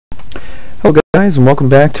Hello guys, and welcome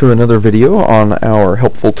back to another video on our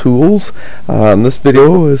helpful tools. This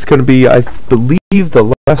video is going to be, I believe,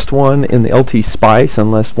 the last one in the LTSpice,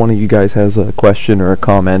 unless one of you guys has a question or a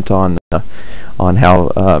comment on how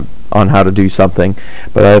to do something.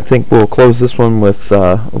 But I think we'll close this one with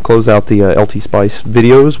we'll close out the LTSpice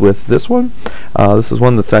videos with this one. This is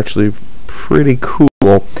one that's actually pretty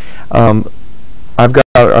cool. I've got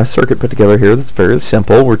a circuit put together here that's very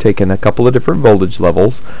simple. We're taking a couple of different voltage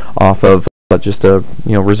levels off of just a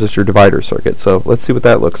resistor divider circuit. So let's see what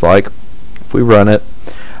that looks like. If we run it,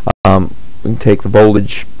 we can take the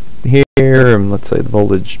voltage here and let's say the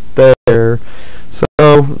voltage there. So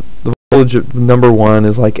the voltage number 1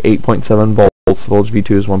 is like 8.7 volts. The voltage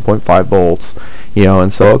V2 is 1.5 volts.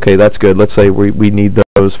 And so okay, that's good. Let's say we need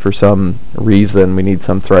those for some reason. We need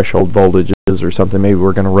some threshold voltages or something. Maybe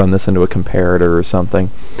we're going to run this into a comparator or something.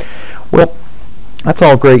 Well, that's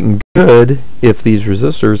all great and good if these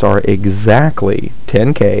resistors are exactly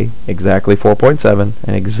 10K, exactly 4.7,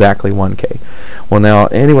 and exactly 1K. Well, now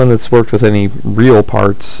anyone that's worked with any real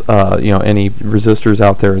parts, any resistors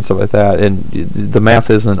out there and stuff like that, and the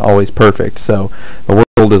math isn't always perfect. So the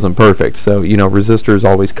world isn't perfect. So resistors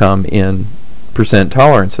always come in percent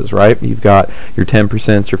tolerances, right? You've got your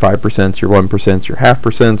 10%, your 5%, your 1%, your half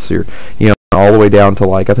percents, your all the way down to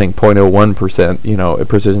like I think 0.01%,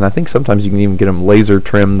 precision. I think sometimes you can even get them laser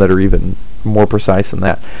trim that are even more precise than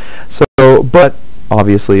that. So, but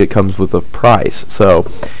obviously it comes with a price. So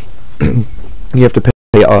you have to pay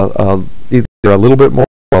either a little bit more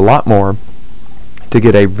or a lot more to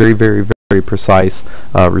get a very, very, very precise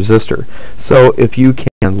resistor. So if you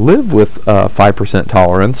can live with 5%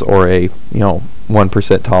 tolerance or a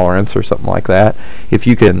 1% tolerance or something like that, if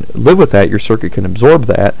you can live with that, your circuit can absorb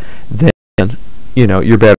that, then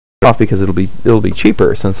you're better off because it'll be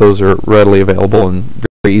cheaper since those are readily available and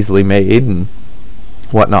very easily made and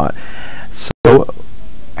whatnot. So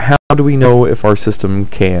how do we know if our system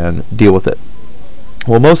can deal with it?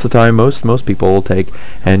 Well, most of the time, most people will take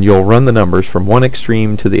and you'll run the numbers from one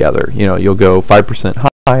extreme to the other. You'll go 5%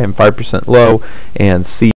 high and 5% low and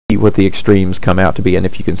see what the extremes come out to be. And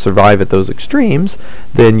if you can survive at those extremes,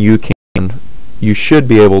 then you should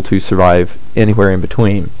be able to survive anywhere in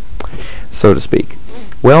between, so to speak.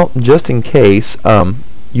 Well, just in case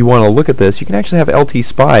you want to look at this, you can actually have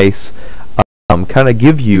LTSpice kind of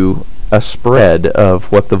give you a spread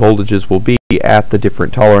of what the voltages will be at the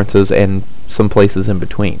different tolerances and some places in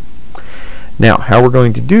between. Now, how we're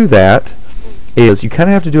going to do that is you kind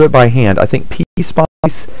of have to do it by hand. I think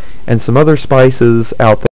LTSpice and some other spices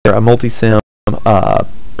out there, a Multisim,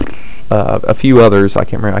 a few others, I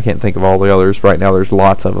can't remember, I can't think of all the others right now, there's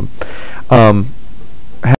lots of them,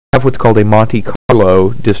 have what's called a Monte Carlo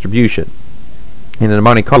distribution. And in a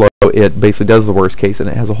Monte Carlo, it basically does the worst case, and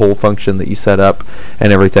it has a whole function that you set up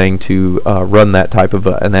and everything to run that type of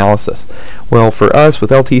analysis. Well, for us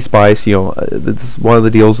with LTSpice, this is one of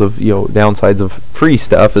the deals of downsides of free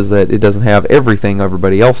stuff is that it doesn't have everything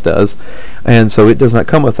everybody else does, and so it does not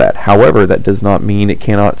come with that. However, that does not mean it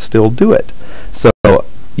cannot still do it. So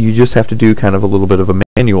you just have to do kind of a little bit of a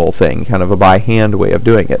manual thing, kind of a by hand way of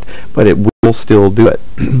doing it, but it will still do it.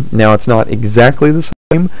 Now, it's not exactly the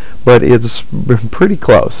same, but it's pretty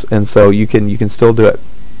close, and so you can still do it.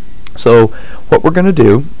 So what we're going to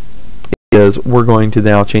do is we're going to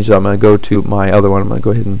now change it. I'm going to go to my other one. I'm going to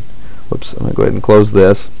go ahead and close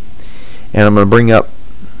this, and I'm going to bring up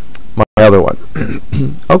my other one.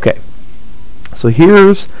 Okay, so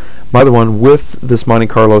here's my other one with this Monte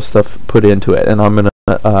Carlo stuff put into it, and I'm going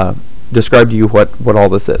to describe to you what all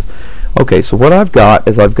this is. Okay, so what I've got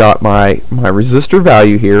is I've got my resistor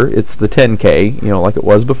value here. It's the 10K, like it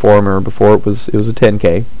was before. Remember, before it was a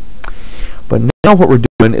 10K. But now what we're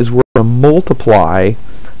doing is we're going to multiply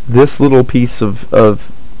this little piece of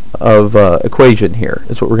equation here.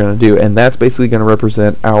 Is what we're going to do, and that's basically going to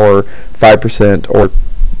represent our 5% or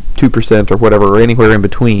 2% or whatever, or anywhere in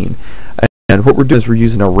between. And what we're doing is we're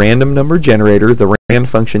using a random number generator. The rand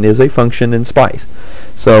function is a function in Spice.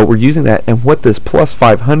 So we're using that, and what this plus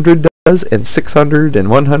 500 does, and 600 and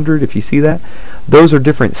 100, if you see that, those are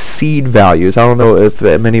different seed values. I don't know if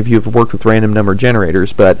many of you have worked with random number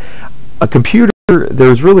generators, but a computer,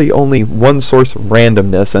 there's really only one source of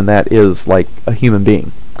randomness, and that is like a human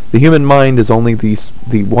being. The human mind is only the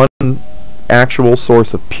one actual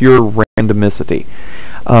source of pure randomicity.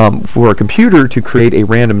 For a computer to create a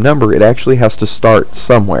random number, it actually has to start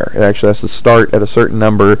somewhere. It actually has to start at a certain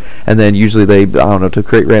number, and then usually to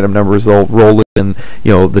create random numbers, they'll roll in,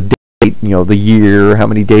 the date, the year, how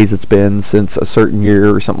many days it's been since a certain year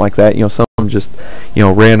or something like that, some just,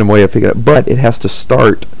 random way of figuring it. But it has to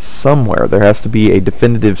start somewhere. There has to be a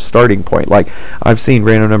definitive starting point. Like, I've seen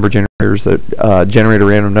random number generators that generate a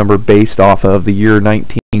random number based off of the year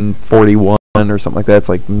 1941 or something like that. It's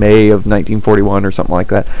like May of 1941 or something like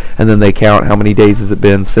that. And then they count how many days has it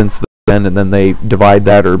been since then, and then they divide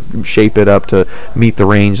that or shape it up to meet the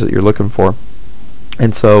range that you're looking for.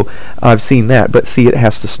 And so I've seen that. But see, it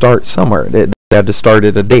has to start somewhere. They had to start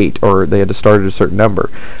at a date, or they had to start at a certain number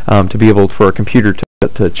to be able for a computer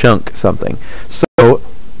to chunk something. So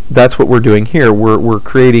that's what we're doing here. We're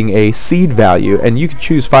creating a seed value, and you could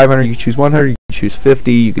choose 500, you could choose 100, you could choose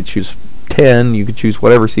 50, you could choose 10, you could choose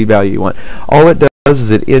whatever seed value you want. All it does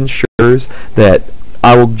is it ensures that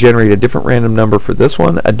I will generate a different random number for this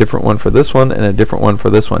one, a different one for this one, and a different one for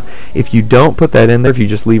this one. If you don't put that in there, if you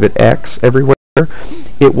just leave it X everywhere,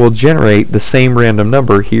 it will generate the same random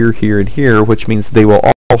number here, here, and here, which means they will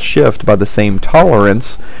all shift by the same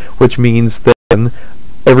tolerance, which means then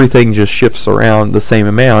everything just shifts around the same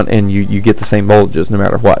amount, and you get the same voltages no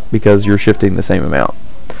matter what, because you're shifting the same amount.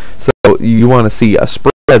 So you want to see a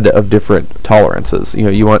spread of different tolerances.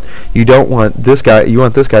 You want this guy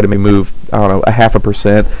to move, I don't know,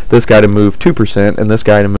 0.5%, this guy to move 2%, and this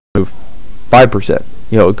guy to move 5%.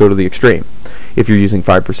 Go to the extreme. If you're using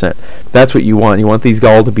 5%, that's what you want. You want these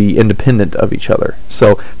all to be independent of each other.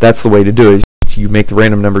 So that's the way to do it. You make the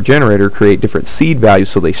random number generator create different seed values,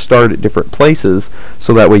 so they start at different places,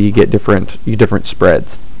 so that way you get different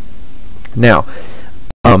spreads. Now,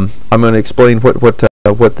 I'm going to explain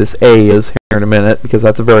what this A is here in a minute, because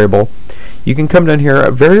that's a variable. You can come down here.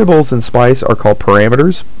 Variables in Spice are called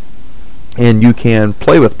parameters, and you can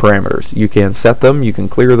play with parameters. You can set them, you can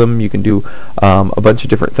clear them, you can do a bunch of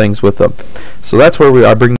different things with them. So that's where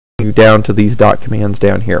I bring you down to these dot commands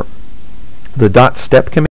down here. The dot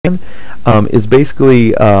step command is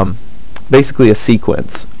basically a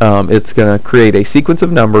sequence. It's going to create a sequence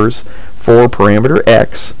of numbers for parameter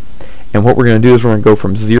X, and what we're going to do is we're going to go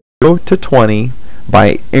from 0 to 20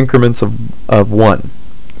 by increments of 1.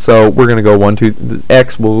 So we're going to go 1, 2,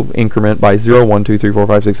 X will increment by 0, 1, 2, 3, 4,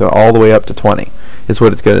 5, 6, 7, all the way up to 20 is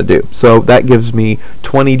what it's going to do. So that gives me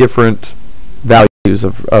 20 different values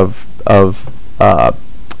of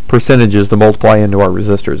percentages to multiply into our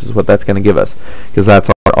resistors is what that's going to give us, because that's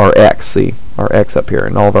our X. See, our X up here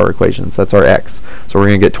in all of our equations, that's our X. So we're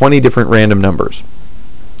going to get 20 different random numbers.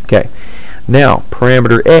 Okay, now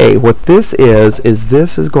parameter A, what this is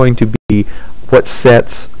this is going to be what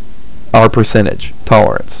sets our percentage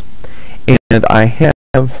tolerance. And I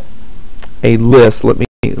have a list. Let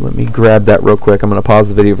me grab that real quick. I'm going to pause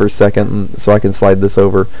the video for a second so I can slide this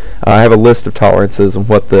over. I have a list of tolerances and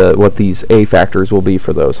what these A factors will be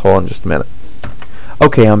for those. Hold on just a minute.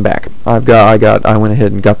 Okay, I'm back. I went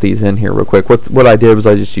ahead and got these in here real quick. What I did was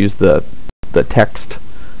I just used the text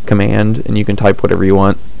command, and you can type whatever you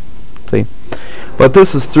want. See, but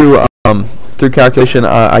this is through calculation.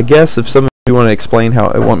 I guess if some of you want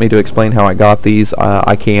me to explain how I got these,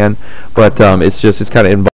 I can, but it's kind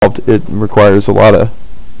of involved. It requires a lot of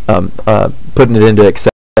putting it into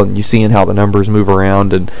Excel and you seeing how the numbers move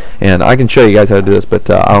around, and I can show you guys how to do this, but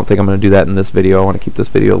I don't think I'm going to do that in this video. I want to keep this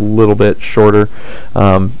video a little bit shorter.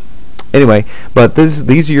 Anyway, but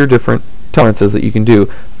these are your different tolerances that you can do.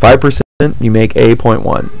 5%, you make a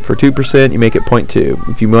 0.1. For 2%, you make it 0.2.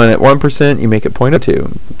 If you want it 1%, you make it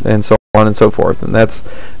 0.02, and so on and so forth. And that's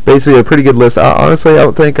basically a pretty good list. Honestly, I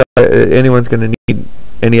don't think anyone's going to need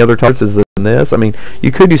any other tolerances than this. I mean,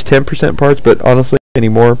 you could use 10% parts, but honestly,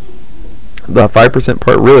 anymore, the 5%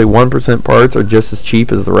 part, really 1% parts are just as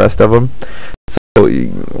cheap as the rest of them. So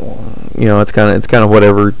it's kind of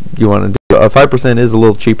whatever you want to do. 5% is a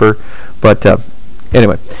little cheaper, but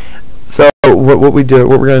anyway. So what we're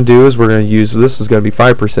going to do is we're going to use, this is going to be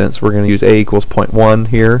 5%, so we're going to use A equals 0.1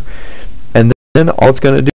 here, and then all it's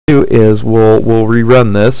going to do is we'll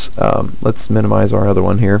rerun this. Let's minimize our other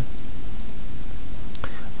one here,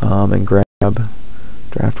 and grab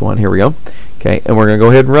draft one. Here we go. Okay, and we're going to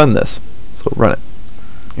go ahead and run this. So run it.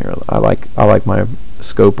 Here, I like my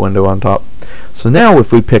scope window on top. So now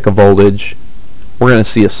if we pick a voltage, we're going to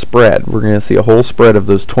see a spread. We're going to see a whole spread of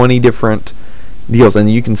those 20 different deals,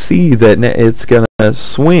 and you can see that it's going to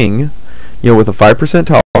swing. With a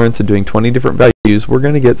 5% tolerance and doing 20 different values, we're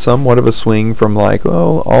going to get somewhat of a swing from like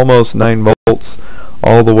almost 9 volts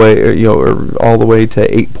all the way all the way to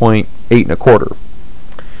 8.8 1/4.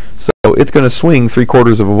 So it's going to swing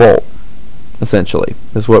 3/4 of a volt, essentially,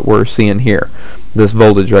 is what we're seeing here. This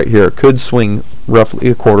voltage right here could swing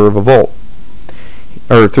roughly 1/4 of a volt,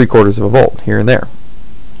 or 3/4 of a volt here and there.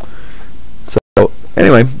 So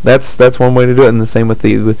anyway, that's one way to do it, and the same with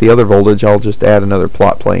the other voltage. I'll just add another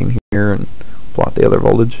plot plane here and plot the other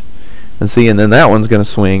voltage. and see, and then that one's going to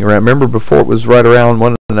swing. Remember before it was right around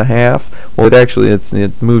 1.5? Well,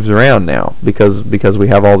 it moves around now because we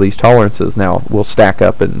have all these tolerances now. We'll stack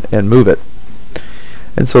up and move it.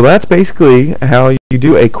 And so that's basically how you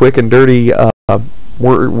do a quick and dirty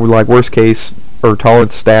like worst case or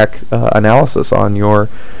tolerance stack analysis on your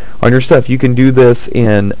stuff. You can do this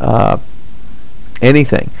in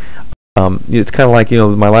anything. It's kind of like,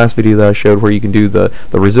 my last video that I showed where you can do the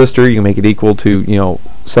resistor. You can make it equal to,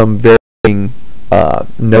 some varying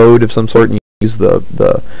node of some sort, and you use the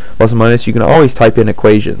plus and minus. You can always type in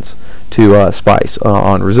equations to spice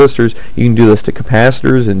on resistors. You can do this to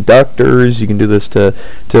capacitors, inductors. You can do this to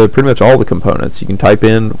pretty much all the components. You can type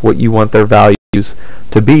in what you want their values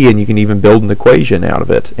to be, and you can even build an equation out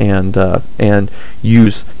of it and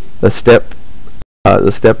use the step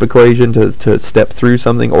equation to step through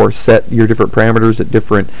something, or set your different parameters at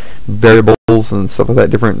different variables and stuff like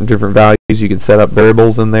that, different values. You can set up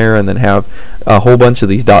variables in there and then have a whole bunch of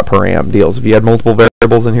these dot param deals. If you had multiple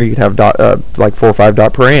variables in here, you could have like 4 or 5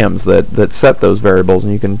 dot params that set those variables,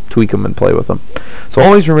 and you can tweak them and play with them. So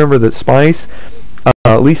always remember that Spice,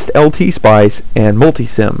 at least LTSpice and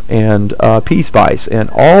Multisim and PSpice and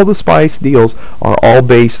all the Spice deals are all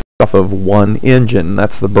based off of one engine.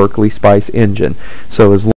 That's the Berkeley Spice engine.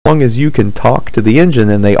 So as long as you can talk to the engine,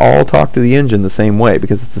 and they all talk to the engine the same way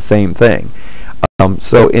because it's the same thing.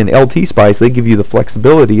 So in LTSpice, they give you the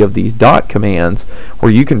flexibility of these dot commands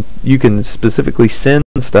where you can specifically send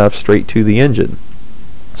stuff straight to the engine.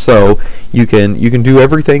 So you can do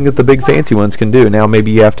everything that the big fancy ones can do. Now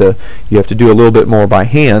maybe you have to do a little bit more by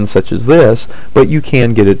hand, such as this, but you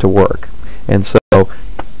can get it to work. And so,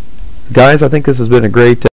 guys, I think this has been a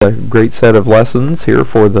great set of lessons here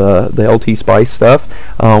for the LTSpice stuff.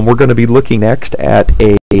 We're going to be looking next at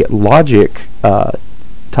a logic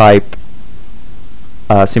type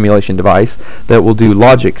simulation device that will do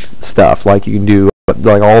logic stuff, like you can do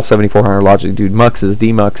like all 7400 logic, do muxes,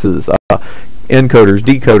 demuxes, encoders,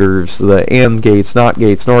 decoders, the AND gates, NOT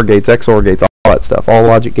gates, NOR gates, XOR gates, all that stuff, all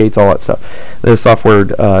logic gates, all that stuff. This software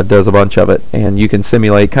does a bunch of it, and you can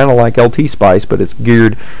simulate kind of like LTSpice, but it's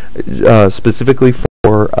geared specifically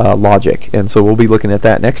for logic. And so we'll be looking at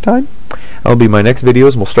that next time. That'll be my next videos,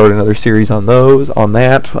 and we'll start another series on that.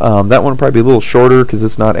 That one will probably be a little shorter because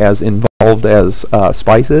it's not as involved as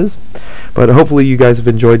Spice is. But hopefully you guys have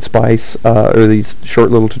enjoyed Spice, or these short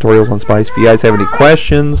little tutorials on Spice. If you guys have any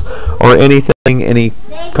questions or anything, any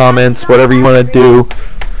comments, whatever you want to do,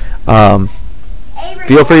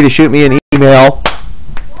 feel free to shoot me an email,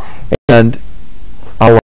 and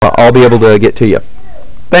I'll be able to get to you.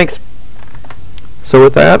 Thanks. So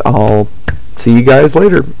with that, I'll see you guys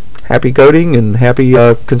later. Happy coding and happy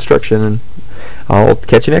construction, and I'll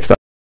catch you next time.